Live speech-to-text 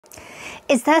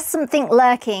Is there something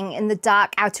lurking in the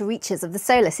dark outer reaches of the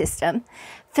solar system?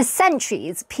 For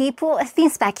centuries, people have been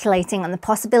speculating on the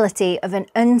possibility of an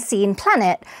unseen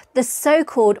planet, the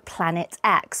so-called Planet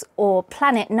X, or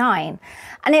Planet 9.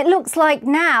 And it looks like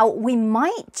now we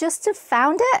might just have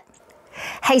found it.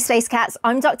 Hey Space Cats,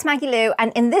 I'm Dr. Maggie Lou,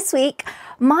 and in this week,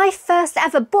 my first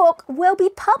ever book will be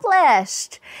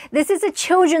published. This is a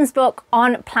children's book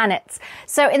on planets.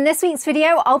 So in this week's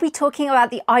video, I'll be talking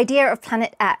about the idea of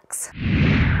Planet X.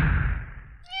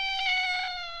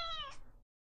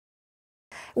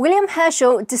 William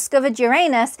Herschel discovered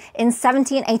Uranus in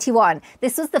 1781.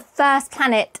 This was the first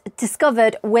planet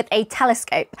discovered with a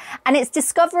telescope, and its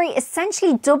discovery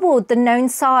essentially doubled the known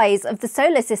size of the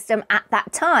solar system at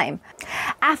that time.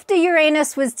 After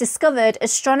Uranus was discovered,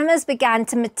 astronomers began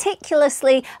to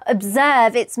meticulously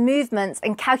observe its movements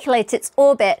and calculate its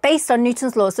orbit based on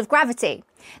Newton's laws of gravity.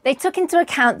 They took into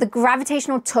account the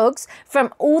gravitational tugs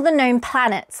from all the known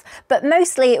planets, but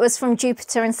mostly it was from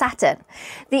Jupiter and Saturn.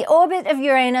 The orbit of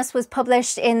Uranus was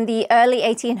published in the early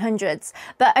 1800s,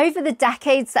 but over the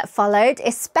decades that followed,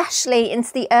 especially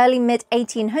into the early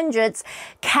mid-1800s,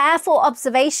 careful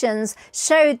observations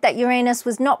showed that Uranus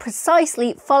was not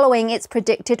precisely following its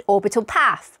predicted orbital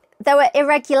path. There were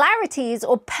irregularities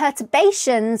or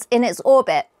perturbations in its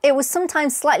orbit. It was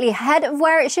sometimes slightly ahead of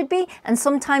where it should be and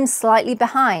sometimes slightly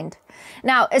behind.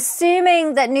 Now,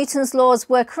 assuming that Newton's laws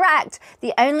were correct,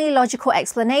 the only logical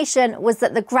explanation was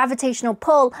that the gravitational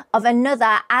pull of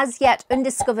another as yet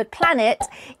undiscovered planet,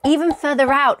 even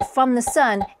further out from the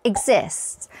Sun,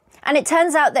 exists. And it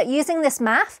turns out that using this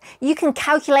math, you can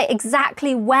calculate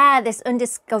exactly where this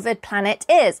undiscovered planet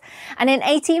is. And in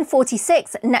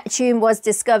 1846, Neptune was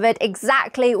discovered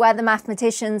exactly where the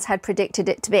mathematicians had predicted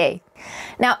it to be.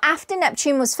 Now, after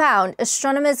Neptune was found,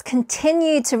 astronomers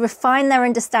continued to refine their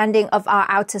understanding of our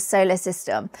outer solar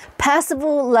system.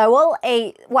 Percival Lowell,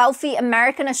 a wealthy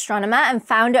American astronomer and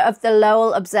founder of the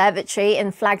Lowell Observatory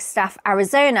in Flagstaff,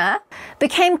 Arizona,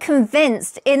 became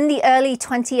convinced in the early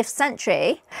 20th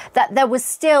century that there was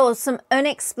still some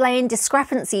unexplained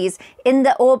discrepancies in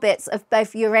the orbits of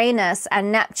both Uranus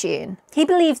and Neptune. He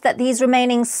believed that these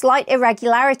remaining slight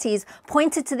irregularities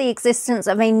pointed to the existence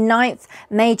of a ninth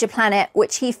major planet,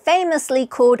 which he famously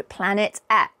called Planet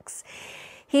X.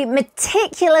 He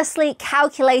meticulously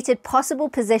calculated possible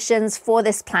positions for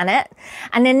this planet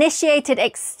and initiated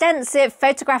extensive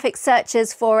photographic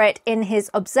searches for it in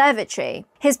his observatory.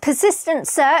 His persistent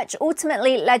search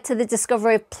ultimately led to the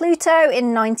discovery of Pluto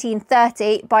in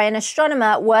 1930 by an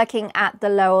astronomer working at the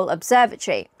Lowell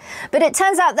Observatory. But it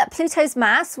turns out that Pluto's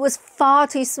mass was far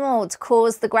too small to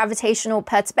cause the gravitational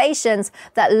perturbations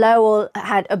that Lowell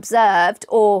had observed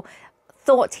or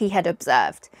thought he had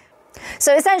observed.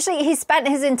 So essentially, he spent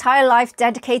his entire life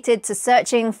dedicated to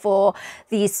searching for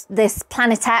this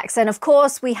Planet X. And of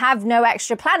course, we have no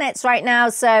extra planets right now,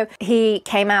 so he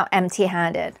came out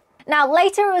empty-handed. Now,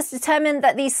 later it was determined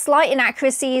that these slight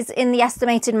inaccuracies in the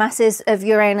estimated masses of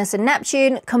Uranus and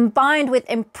Neptune, combined with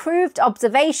improved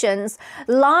observations,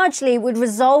 largely would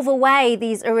resolve away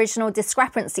these original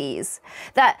discrepancies.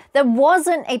 That there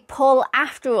wasn't a pull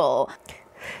after all.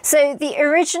 So the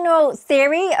original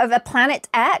theory of a Planet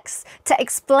X to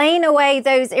explain away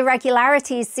those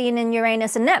irregularities seen in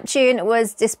Uranus and Neptune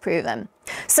was disproven.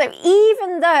 So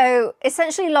even though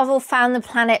essentially Lowell found the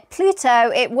planet Pluto,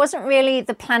 it wasn't really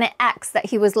the Planet X that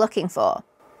he was looking for.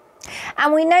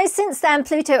 And we know since then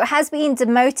Pluto has been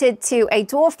demoted to a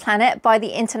dwarf planet by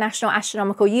the International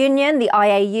Astronomical Union, the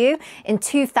IAU, in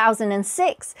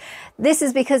 2006. This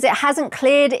is because it hasn't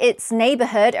cleared its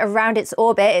neighborhood around its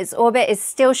orbit. Its orbit is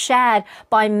still shared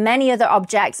by many other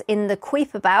objects in the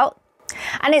Kuiper belt.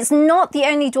 And it's not the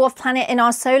only dwarf planet in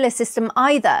our solar system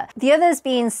either. The others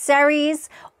being Ceres,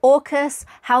 Orcus,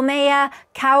 Haumea,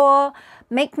 Caor,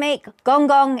 Makemake,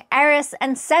 Gongong, Eris,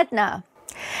 and Sedna.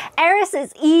 Eris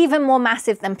is even more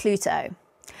massive than Pluto.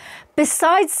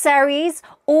 Besides Ceres,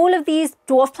 all of these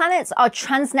dwarf planets are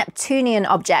trans-Neptunian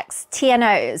objects,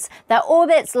 TNOs. Their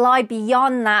orbits lie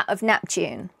beyond that of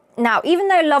Neptune. Now, even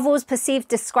though Lovell's perceived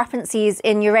discrepancies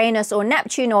in Uranus or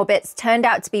Neptune orbits turned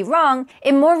out to be wrong,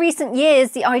 in more recent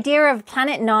years, the idea of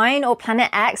Planet 9 or Planet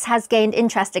X has gained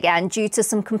interest again due to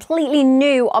some completely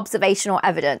new observational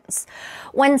evidence.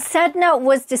 When Sedna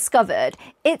was discovered,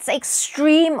 its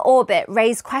extreme orbit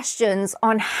raised questions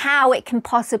on how it can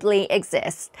possibly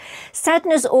exist.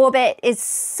 Sedna's orbit is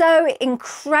so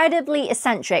incredibly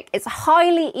eccentric, it's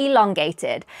highly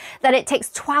elongated, that it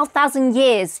takes 12,000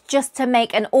 years just to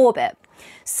make an orbit.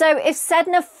 So if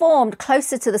Sedna formed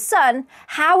closer to the Sun,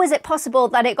 how is it possible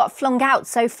that it got flung out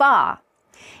so far?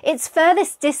 Its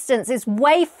furthest distance is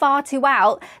way far too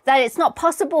out that it's not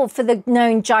possible for the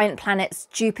known giant planets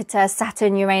Jupiter,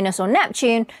 Saturn, Uranus or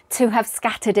Neptune to have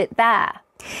scattered it there.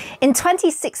 In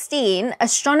 2016,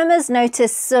 astronomers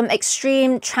noticed some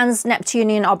extreme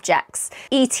trans-Neptunian objects,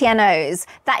 ETNOs,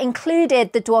 that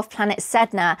included the dwarf planet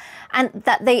Sedna, and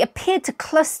that they appeared to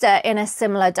cluster in a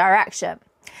similar direction.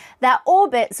 Their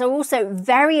orbits are also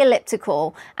very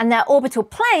elliptical, and their orbital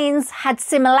planes had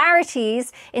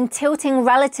similarities in tilting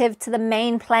relative to the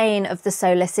main plane of the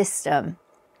solar system.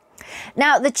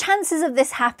 Now, the chances of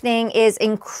this happening is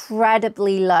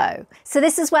incredibly low. So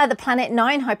this is where the Planet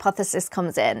 9 hypothesis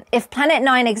comes in. If Planet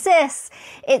 9 exists,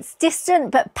 its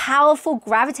distant but powerful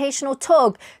gravitational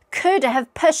tug could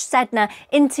have pushed Sedna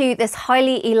into this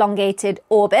highly elongated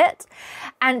orbit.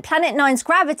 And Planet 9's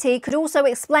gravity could also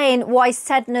explain why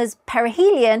Sedna's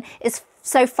perihelion is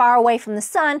so far away from the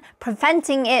sun,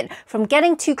 preventing it from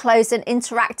getting too close and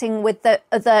interacting with the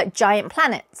other giant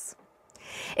planets.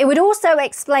 It would also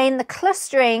explain the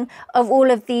clustering of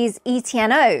all of these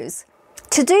ETNOs.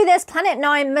 To do this, Planet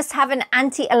 9 must have an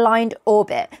anti-aligned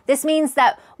orbit. This means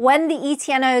that when the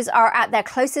ETNOs are at their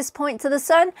closest point to the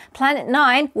sun, Planet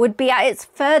 9 would be at its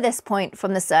furthest point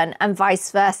from the sun and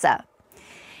vice versa.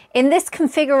 In this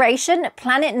configuration,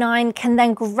 Planet 9 can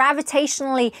then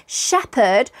gravitationally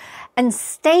shepherd and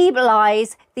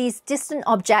stabilize these distant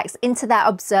objects into their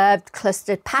observed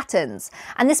clustered patterns.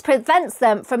 And this prevents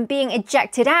them from being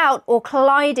ejected out or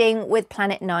colliding with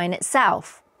Planet 9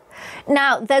 itself.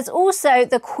 Now, there's also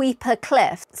the Kuiper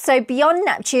cliff. So beyond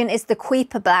Neptune is the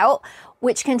Kuiper belt,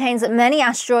 which contains many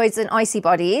asteroids and icy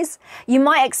bodies. You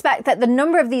might expect that the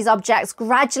number of these objects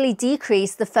gradually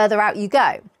decrease the further out you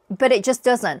go, but it just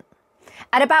doesn't.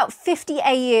 At about 50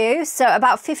 AU, so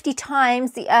about 50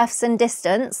 times the Earth's sun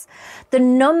distance, the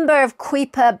number of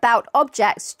Kuiper belt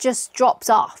objects just drops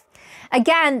off.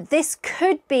 Again, this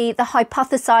could be the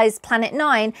hypothesized Planet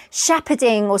 9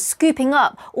 shepherding or scooping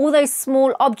up all those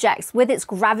small objects with its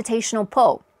gravitational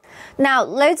pull. Now,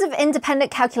 loads of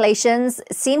independent calculations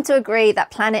seem to agree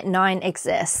that Planet 9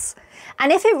 exists.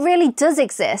 And if it really does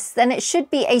exist, then it should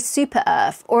be a super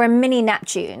Earth or a mini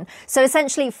Neptune. So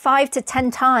essentially 5 to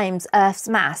 10 times Earth's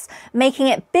mass, making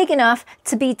it big enough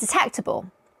to be detectable.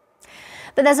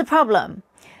 But there's a problem,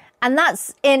 and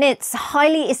that's in its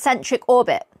highly eccentric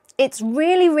orbit. It's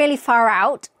really, really far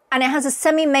out, and it has a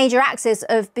semi-major axis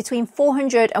of between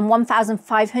 400 and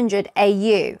 1,500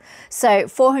 AU. So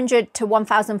 400 to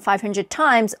 1,500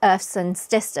 times Earth's sun's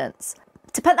distance.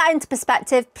 To put that into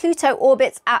perspective, Pluto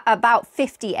orbits at about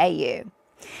 50 AU.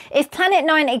 If Planet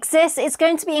 9 exists, it's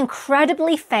going to be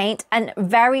incredibly faint and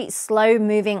very slow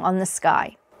moving on the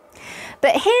sky.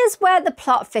 But here's where the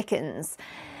plot thickens.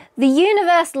 The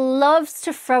universe loves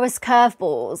to throw us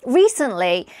curveballs.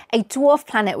 Recently, a dwarf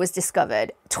planet was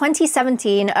discovered,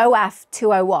 2017 OF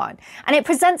 201, and it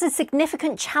presents a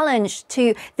significant challenge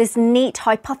to this neat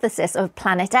hypothesis of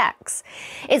Planet X.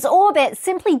 Its orbit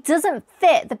simply doesn't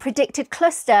fit the predicted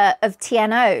cluster of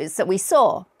TNOs that we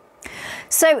saw.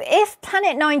 So if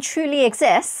Planet 9 truly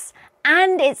exists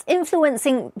and it's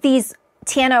influencing these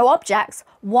TNO objects,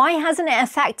 why hasn't it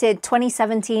affected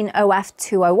 2017 OF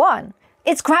 201?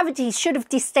 Its gravity should have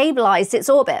destabilized its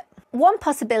orbit. One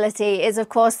possibility is, of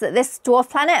course, that this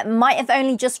dwarf planet might have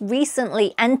only just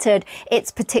recently entered its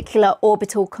particular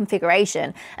orbital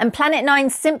configuration, and Planet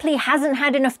 9 simply hasn't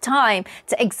had enough time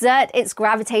to exert its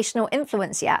gravitational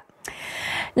influence yet.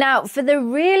 Now, for the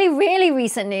really, really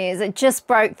recent news that just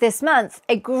broke this month,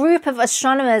 a group of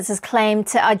astronomers has claimed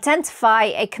to identify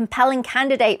a compelling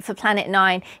candidate for Planet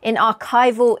 9 in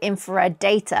archival infrared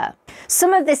data.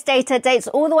 Some of this data dates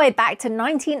all the way back to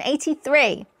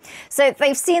 1983. So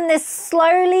they've seen this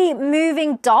slowly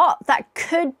moving dot that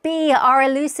could be our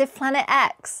elusive Planet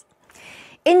X.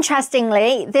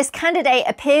 Interestingly, this candidate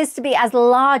appears to be as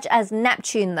large as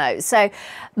Neptune though, so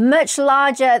much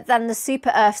larger than the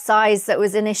super Earth size that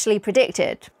was initially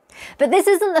predicted. But this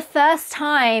isn't the first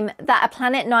time that a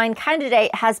Planet 9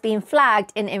 candidate has been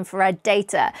flagged in infrared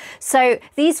data, so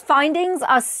these findings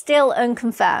are still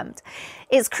unconfirmed.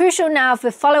 It's crucial now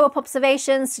for follow-up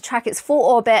observations to track its full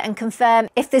orbit and confirm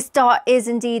if this dot is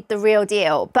indeed the real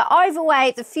deal. But either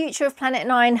way, the future of Planet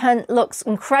 9 hunt looks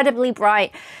incredibly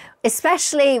bright,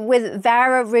 especially with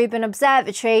Rubin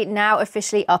Observatory now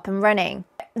officially up and running.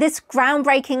 This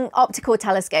groundbreaking optical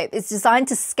telescope is designed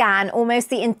to scan almost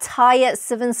the entire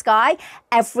southern sky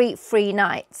every 3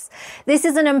 nights. This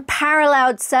is an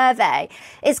unparalleled survey.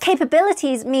 Its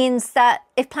capabilities means that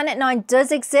if Planet 9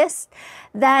 does exist,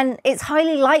 then it's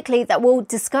highly likely that we'll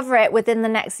discover it within the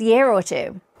next year or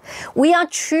two. We are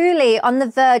truly on the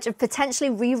verge of potentially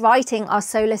rewriting our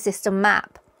solar system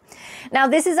map. Now,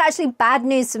 this is actually bad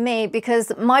news for me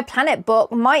because my planet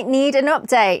book might need an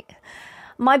update.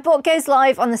 My book goes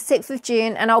live on the 6th of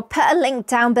June and I'll put a link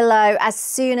down below as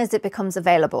soon as it becomes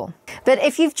available. But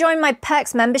if you've joined my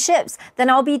Perks memberships, then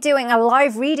I'll be doing a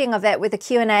live reading of it with a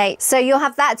Q&A, so you'll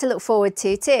have that to look forward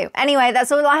to too. Anyway,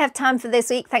 that's all I have time for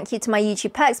this week. Thank you to my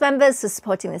YouTube Perks members for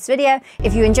supporting this video.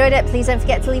 If you enjoyed it, please don't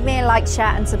forget to leave me a like, share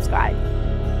and subscribe.